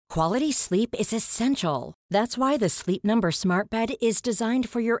Quality sleep is essential. That's why the Sleep Number Smart Bed is designed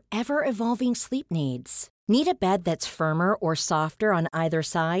for your ever-evolving sleep needs. Need a bed that's firmer or softer on either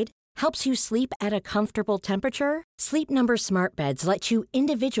side? Helps you sleep at a comfortable temperature? Sleep Number Smart Beds let you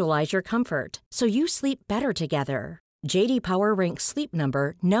individualize your comfort, so you sleep better together. J.D. Power ranks Sleep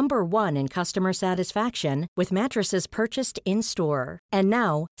Number number 1 in customer satisfaction with mattresses purchased in-store. And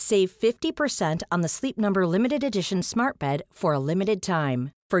now, save 50% on the Sleep Number Limited Edition Smart Bed for a limited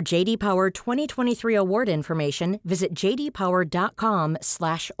time. For J.D. Power 2023 award information, visit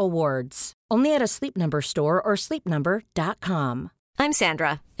jdpower.com/awards. Only at a Sleep Number store or sleepnumber.com. I'm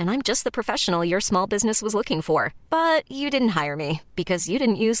Sandra, and I'm just the professional your small business was looking for. But you didn't hire me because you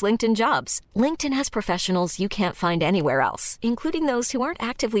didn't use LinkedIn Jobs. LinkedIn has professionals you can't find anywhere else, including those who aren't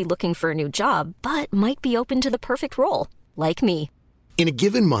actively looking for a new job, but might be open to the perfect role, like me. In a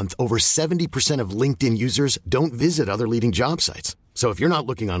given month, over 70% of LinkedIn users don't visit other leading job sites. So if you're not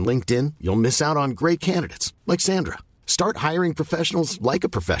looking on LinkedIn, you'll miss out on great candidates like Sandra. Start hiring professionals like a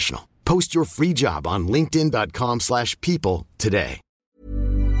professional. Post your free job on linkedin.com/people today.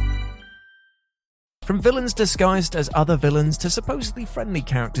 From villains disguised as other villains to supposedly friendly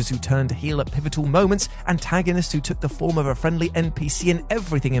characters who turned heel at pivotal moments, antagonists who took the form of a friendly NPC, and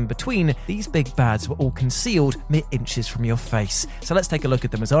everything in between, these big bads were all concealed mere inches from your face. So let's take a look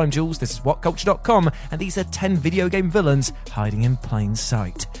at them. As I'm Jules, this is WhatCulture.com, and these are 10 video game villains hiding in plain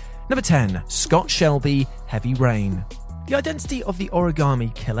sight. Number 10, Scott Shelby, Heavy Rain. The identity of the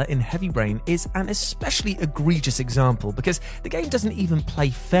origami killer in Heavy Rain is an especially egregious example because the game doesn't even play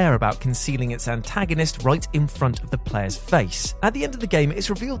fair about concealing its antagonist right in front of the player's face. At the end of the game,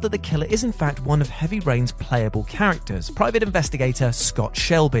 it's revealed that the killer is in fact one of Heavy Rain's playable characters, private investigator Scott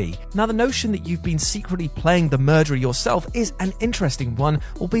Shelby. Now, the notion that you've been secretly playing the murderer yourself is an interesting one,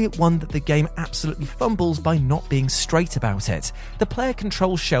 albeit one that the game absolutely fumbles by not being straight about it. The player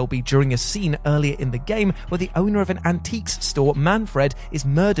controls Shelby during a scene earlier in the game where the owner of an antiques store, Manfred, is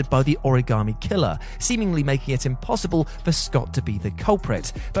murdered by the origami killer, seemingly making it impossible for Scott to be the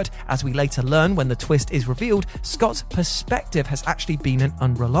culprit. But as we later learn when the twist is revealed, Scott's perspective has actually been an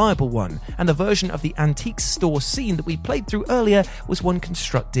unreliable one, and the version of the antiques store scene that we played through earlier was one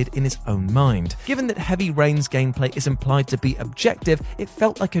constructed in his own mind. Given that Heavy Rain's gameplay is implied to be objective, it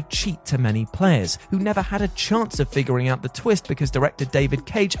felt like a cheat to many players, who never had a chance of figuring out the twist because director David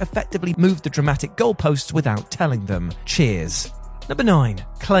Cage effectively moved the dramatic goalposts without telling them. Cheers. Number 9,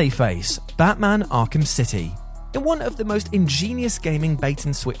 Clayface, Batman Arkham City. In one of the most ingenious gaming bait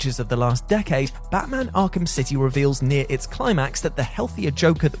and switches of the last decade, Batman Arkham City reveals near its climax that the healthier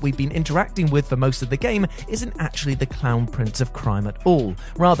Joker that we've been interacting with for most of the game isn't actually the clown prince of crime at all.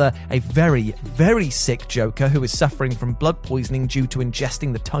 Rather, a very, very sick Joker who is suffering from blood poisoning due to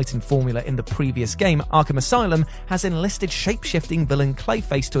ingesting the Titan formula in the previous game, Arkham Asylum, has enlisted shape-shifting villain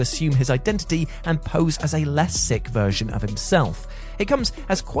Clayface to assume his identity and pose as a less sick version of himself. It comes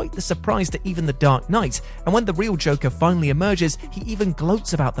as quite the surprise to even the Dark Knight, and when the real Joker finally emerges, he even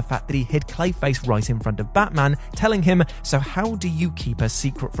gloats about the fact that he hid Clayface right in front of Batman, telling him, "So how do you keep a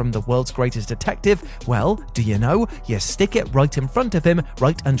secret from the world's greatest detective? Well, do you know? You stick it right in front of him,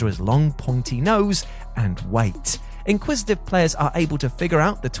 right under his long pointy nose, and wait." Inquisitive players are able to figure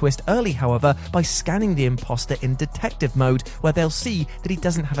out the twist early, however, by scanning the imposter in detective mode, where they'll see that he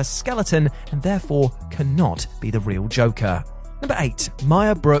doesn't have a skeleton and therefore cannot be the real Joker. Number 8,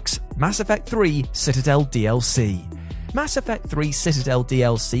 Maya Brooks, Mass Effect 3 Citadel DLC. Mass Effect 3 Citadel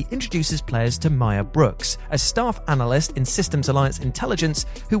DLC introduces players to Maya Brooks, a staff analyst in Systems Alliance Intelligence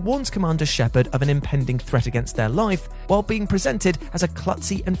who warns Commander Shepard of an impending threat against their life, while being presented as a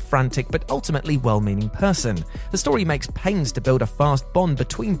klutzy and frantic but ultimately well-meaning person. The story makes pains to build a fast bond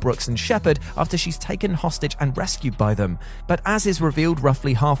between Brooks and Shepard after she's taken hostage and rescued by them. But as is revealed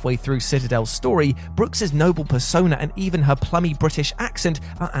roughly halfway through Citadel's story, Brooks' noble persona and even her plummy British accent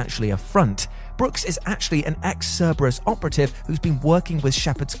are actually a front. Brooks is actually an ex-Cerberus operative who's been working with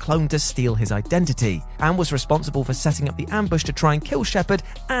Shepard's clone to steal his identity, and was responsible for setting up the ambush to try and kill Shepard,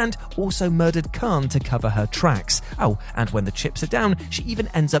 and also murdered Khan to cover her tracks. Oh, and when the chips are down, she even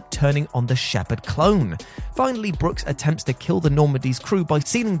ends up turning on the Shepard clone. Finally, Brooks attempts to kill the Normandy's crew by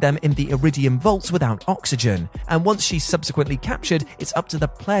sealing them in the Iridium vaults without oxygen, and once she's subsequently captured, it's up to the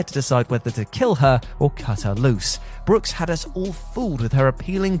player to decide whether to kill her or cut her loose. Brooks had us all fooled with her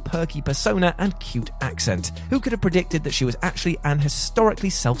appealing, perky persona and cute accent. Who could have predicted that she was actually an historically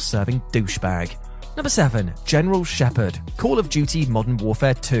self-serving douchebag? Number 7, General Shepard, Call of Duty Modern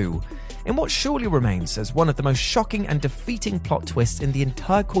Warfare 2. In what surely remains as one of the most shocking and defeating plot twists in the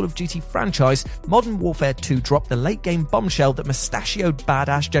entire Call of Duty franchise, Modern Warfare 2 dropped the late-game bombshell that mustachioed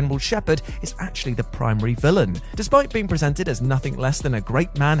badass General Shepard is actually the primary villain. Despite being presented as nothing less than a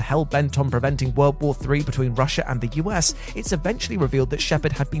great man hell-bent on preventing World War III between Russia and the US, it's eventually revealed that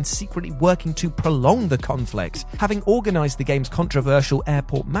Shepard had been secretly working to prolong the conflict, having organized the game's controversial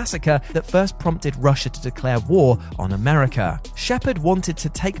airport massacre that first prompted Russia to declare war on America. Shepard wanted to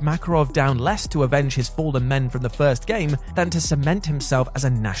take Makarov down less to avenge his fallen men from the first game than to cement himself as a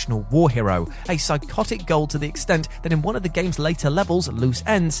national war hero, a psychotic goal to the extent that in one of the game's later levels, Loose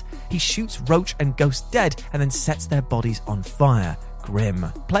Ends, he shoots Roach and Ghost dead and then sets their bodies on fire.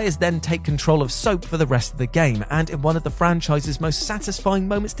 Grim. Players then take control of Soap for the rest of the game, and in one of the franchise's most satisfying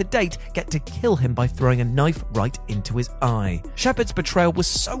moments to date, get to kill him by throwing a knife right into his eye. Shepard's betrayal was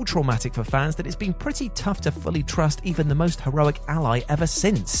so traumatic for fans that it's been pretty tough to fully trust even the most heroic ally ever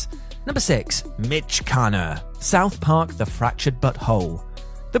since. Number 6. Mitch Connor. South Park: The Fractured Butthole.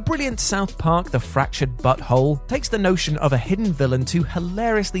 The brilliant South Park: The Fractured Butthole takes the notion of a hidden villain to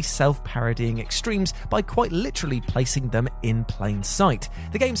hilariously self-parodying extremes by quite literally placing them in plain sight.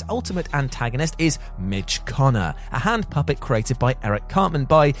 The game's ultimate antagonist is Mitch Connor, a hand puppet created by Eric Cartman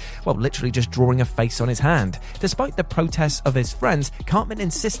by, well, literally just drawing a face on his hand. Despite the protests of his friends, Cartman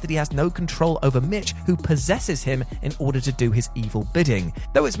insists that he has no control over Mitch, who possesses him in order to do his evil bidding.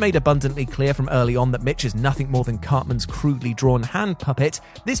 Though it's made abundantly clear from early on that Mitch is nothing more than Cartman's crudely drawn hand puppet,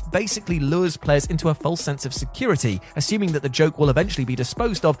 this basically lures players into a false sense of security, assuming that the joke will eventually be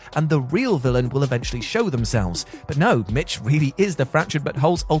disposed of and the real villain will eventually show themselves. But no, Mitch really is the Fractured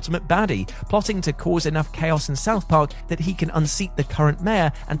Butthole's ultimate baddie, plotting to cause enough chaos in South Park that he can unseat the current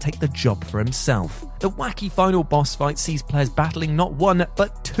mayor and take the job for himself. The wacky final boss fight sees players battling not one,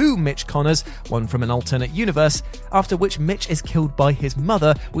 but two Mitch Connors, one from an alternate universe, after which Mitch is killed by his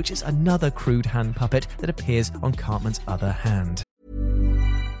mother, which is another crude hand puppet that appears on Cartman's other hand.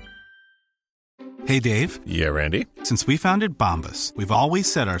 Hey, Dave. Yeah, Randy. Since we founded Bombas, we've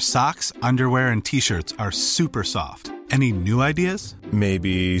always said our socks, underwear, and T-shirts are super soft. Any new ideas?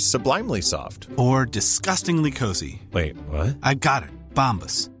 Maybe sublimely soft. Or disgustingly cozy. Wait, what? I got it.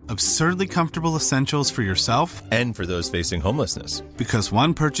 Bombas. Absurdly comfortable essentials for yourself and for those facing homelessness. Because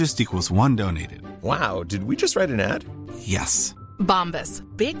one purchased equals one donated. Wow, did we just write an ad? Yes. Bombas.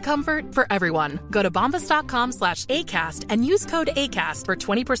 Big comfort for everyone. Go to bombas.com/ACAST and use code ACAST for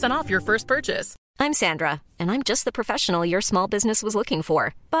 20% off your first purchase. I'm Sandra, and I'm just the professional your small business was looking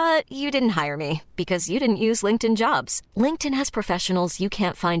for. But you didn't hire me because you didn't use LinkedIn Jobs. LinkedIn has professionals you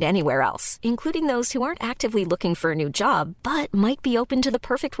can't find anywhere else, including those who aren't actively looking for a new job, but might be open to the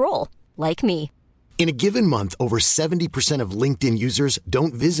perfect role, like me. In a given month, over 70% of LinkedIn users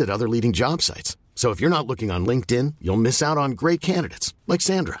don't visit other leading job sites. So if you're not looking on LinkedIn, you'll miss out on great candidates like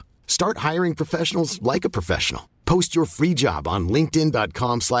Sandra. Start hiring professionals like a professional. Post your free job on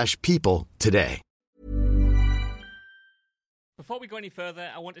linkedin.com/people today. Before we go any further,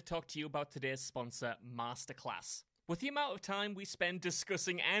 I want to talk to you about today's sponsor, Masterclass. With the amount of time we spend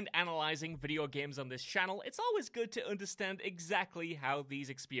discussing and analysing video games on this channel, it's always good to understand exactly how these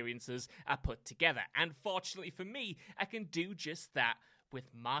experiences are put together. And fortunately for me, I can do just that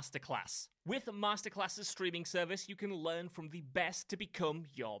with Masterclass. With Masterclass's streaming service, you can learn from the best to become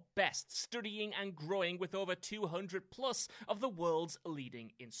your best, studying and growing with over 200 plus of the world's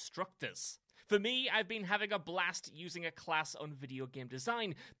leading instructors. For me, I've been having a blast using a class on video game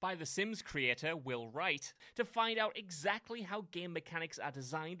design by The Sims creator Will Wright to find out exactly how game mechanics are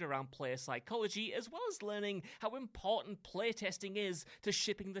designed around player psychology, as well as learning how important playtesting is to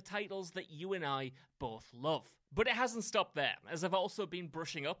shipping the titles that you and I both love. But it hasn't stopped there, as I've also been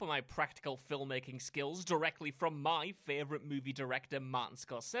brushing up on my practical filmmaking skills directly from my favourite movie director Martin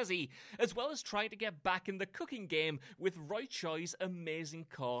Scorsese, as well as trying to get back in the cooking game with Roy Choi's amazing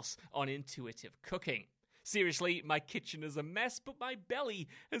course on intuitive cooking. Seriously, my kitchen is a mess, but my belly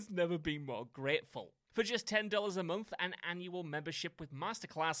has never been more grateful. For just $10 a month, an annual membership with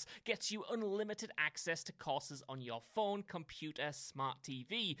Masterclass gets you unlimited access to courses on your phone, computer, smart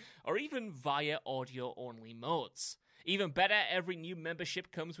TV, or even via audio-only modes. Even better, every new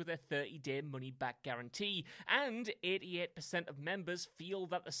membership comes with a 30-day money-back guarantee, and 88% of members feel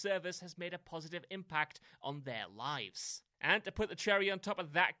that the service has made a positive impact on their lives. And to put the cherry on top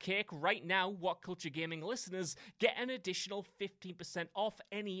of that cake, right now, What Culture Gaming listeners get an additional 15% off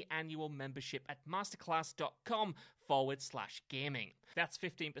any annual membership at masterclass.com/gaming. That's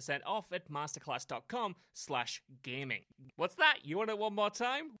 15% off at masterclass.com/gaming. What's that? You want it one more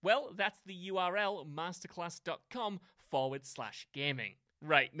time? Well, that's the URL, masterclass.com/gaming.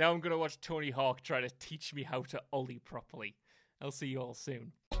 Right, now I'm going to watch Tony Hawk try to teach me how to ollie properly. I'll see you all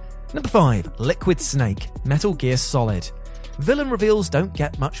soon. Number 5. Liquid Snake, Metal Gear Solid. Villain reveals don't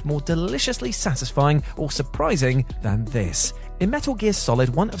get much more deliciously satisfying or surprising than this. In Metal Gear Solid,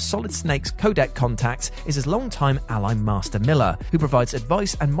 one of Solid Snake's codec contacts is his longtime ally Master Miller, who provides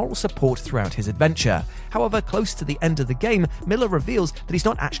advice and moral support throughout his adventure. However, close to the end of the game, Miller reveals that he's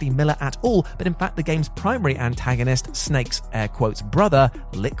not actually Miller at all, but in fact the game's primary antagonist, Snake's air quotes brother,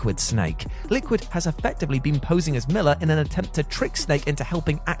 Liquid Snake. Liquid has effectively been posing as Miller in an attempt to trick Snake into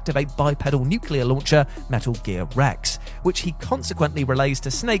helping activate bipedal nuclear launcher Metal Gear Rex, which he consequently relays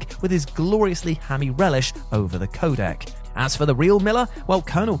to Snake with his gloriously hammy relish over the codec. As for the real Miller, well,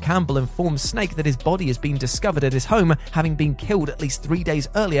 Colonel Campbell informs Snake that his body has been discovered at his home, having been killed at least 3 days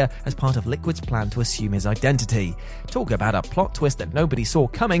earlier as part of Liquid's plan to assume his identity. Talk about a plot twist that nobody saw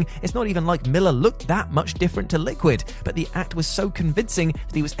coming. It's not even like Miller looked that much different to Liquid, but the act was so convincing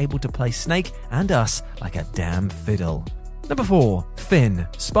that he was able to play Snake and us like a damn fiddle. Number 4. Finn,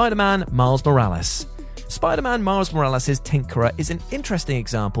 Spider-Man Miles Morales. Spider-Man Miles Morales' Tinkerer is an interesting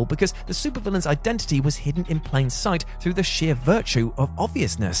example because the supervillain's identity was hidden in plain sight through the sheer virtue of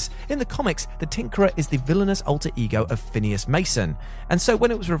obviousness. In the comics, the Tinkerer is the villainous alter ego of Phineas Mason, and so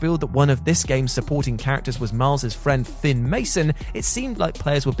when it was revealed that one of this game's supporting characters was Miles' friend Finn Mason, it seemed like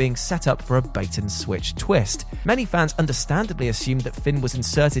players were being set up for a bait-and-switch twist. Many fans understandably assumed that Finn was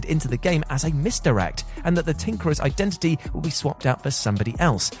inserted into the game as a misdirect, and that the Tinkerer's identity would be swapped out for somebody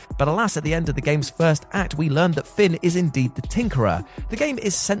else. But alas, at the end of the game's first act, we learned that Finn is indeed the Tinkerer. The game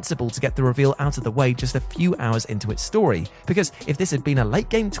is sensible to get the reveal out of the way just a few hours into its story, because if this had been a late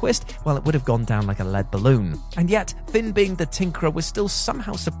game twist, well, it would have gone down like a lead balloon. And yet, Finn being the Tinkerer was still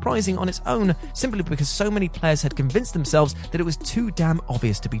somehow surprising on its own, simply because so many players had convinced themselves that it was too damn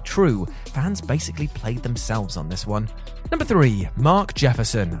obvious to be true. Fans basically played themselves on this one. Number 3. Mark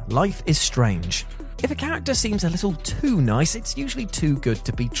Jefferson, Life is Strange. If a character seems a little too nice, it's usually too good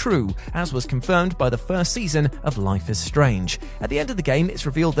to be true, as was confirmed by the first season of Life is Strange. At the end of the game, it's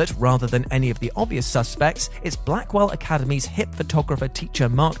revealed that, rather than any of the obvious suspects, it's Blackwell Academy's hip photographer teacher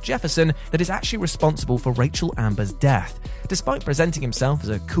Mark Jefferson that is actually responsible for Rachel Amber's death. Despite presenting himself as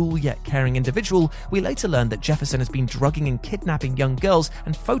a cool yet caring individual, we later learned that Jefferson has been drugging and kidnapping young girls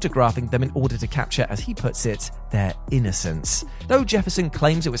and photographing them in order to capture, as he puts it, their innocence. Though Jefferson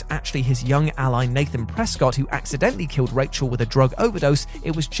claims it was actually his young ally Nathan Prescott who accidentally killed Rachel with a drug overdose,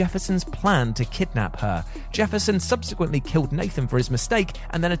 it was Jefferson's plan to kidnap her. Jefferson subsequently killed Nathan for his mistake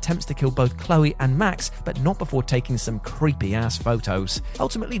and then attempts to kill both Chloe and Max, but not before taking some creepy-ass photos.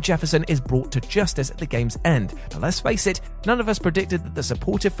 Ultimately, Jefferson is brought to justice at the game's end, but let's face it, none of us predicted that the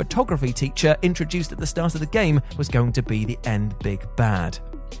supportive photography teacher introduced at the start of the game was going to be the end big bad.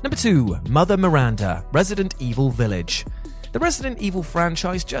 Number 2. Mother Miranda, Resident Evil Village. The Resident Evil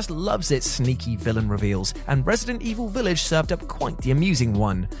franchise just loves its sneaky villain reveals, and Resident Evil Village served up quite the amusing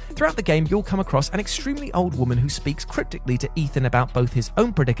one. Throughout the game, you'll come across an extremely old woman who speaks cryptically to Ethan about both his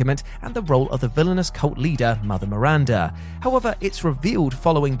own predicament and the role of the villainous cult leader, Mother Miranda. However, it's revealed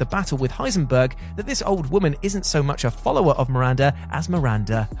following the battle with Heisenberg that this old woman isn't so much a follower of Miranda as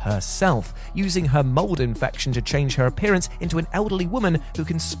Miranda herself, using her mold infection to change her appearance into an elderly woman who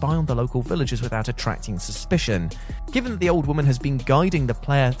can spy on the local villagers without attracting suspicion. Given that the old woman has been guiding the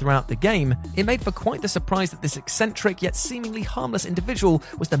player throughout the game, it made for quite the surprise that this eccentric yet seemingly harmless individual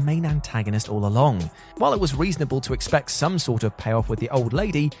was the main antagonist all along. While it was reasonable to expect some sort of payoff with the old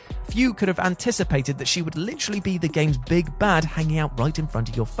lady, few could have anticipated that she would literally be the game's big bad hanging out right in front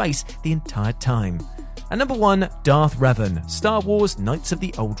of your face the entire time. And number 1, Darth Revan, Star Wars Knights of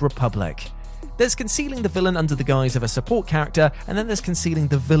the Old Republic. There's concealing the villain under the guise of a support character, and then there's concealing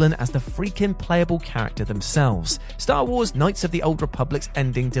the villain as the freaking playable character themselves. Star Wars Knights of the Old Republic's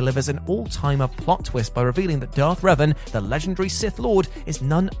ending delivers an all-timer plot twist by revealing that Darth Revan, the legendary Sith Lord, is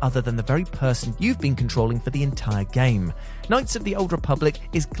none other than the very person you've been controlling for the entire game. Knights of the Old Republic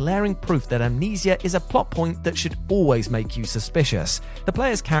is glaring proof that amnesia is a plot point that should always make you suspicious. The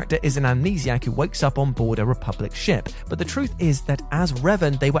player's character is an amnesiac who wakes up on board a Republic ship, but the truth is that as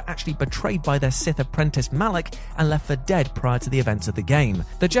Revan, they were actually betrayed by their Sith apprentice Malak and left for dead prior to the events of the game.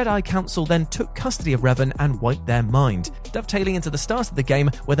 The Jedi Council then took custody of Revan and wiped their mind, dovetailing into the start of the game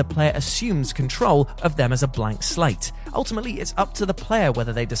where the player assumes control of them as a blank slate. Ultimately, it's up to the player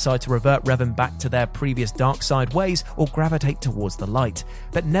whether they decide to revert Revan back to their previous dark side ways or gravitate towards the light.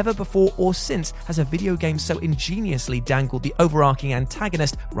 But never before or since has a video game so ingeniously dangled the overarching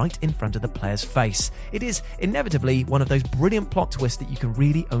antagonist right in front of the player's face. It is inevitably one of those brilliant plot twists that you can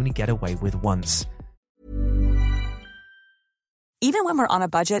really only get away with once. Even when we're on a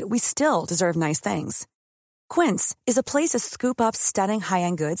budget, we still deserve nice things. Quince is a place to scoop up stunning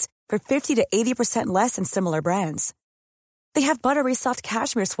high-end goods for 50 to 80% less than similar brands. They have buttery soft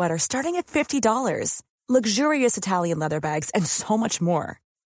cashmere sweaters starting at $50, luxurious Italian leather bags, and so much more.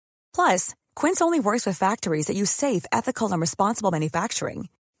 Plus, Quince only works with factories that use safe, ethical, and responsible manufacturing.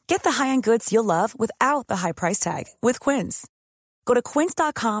 Get the high-end goods you'll love without the high price tag with Quince. Go to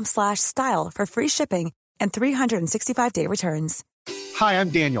quince.com/style for free shipping and 365-day returns. Hi, I'm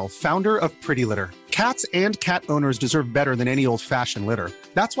Daniel, founder of Pretty Litter. Cats and cat owners deserve better than any old-fashioned litter.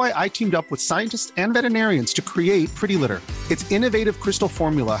 That's why I teamed up with scientists and veterinarians to create Pretty Litter. Its innovative crystal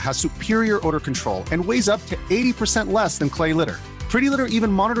formula has superior odor control and weighs up to 80% less than clay litter. Pretty Litter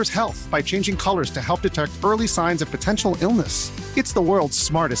even monitors health by changing colors to help detect early signs of potential illness. It's the world's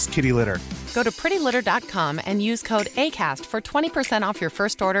smartest kitty litter. Go to prettylitter.com and use code ACAST for 20% off your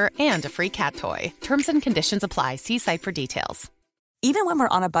first order and a free cat toy. Terms and conditions apply. See site for details. Even when we're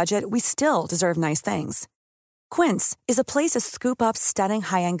on a budget, we still deserve nice things. Quince is a place to scoop up stunning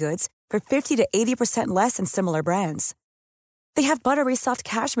high-end goods for 50 to 80% less than similar brands. They have buttery soft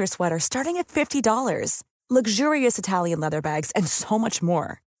cashmere sweaters starting at $50, luxurious Italian leather bags, and so much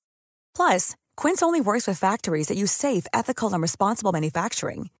more. Plus, Quince only works with factories that use safe, ethical, and responsible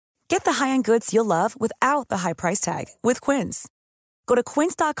manufacturing. Get the high-end goods you'll love without the high price tag with Quince. Go to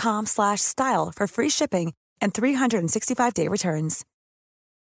quince.com/style for free shipping and 365-day returns.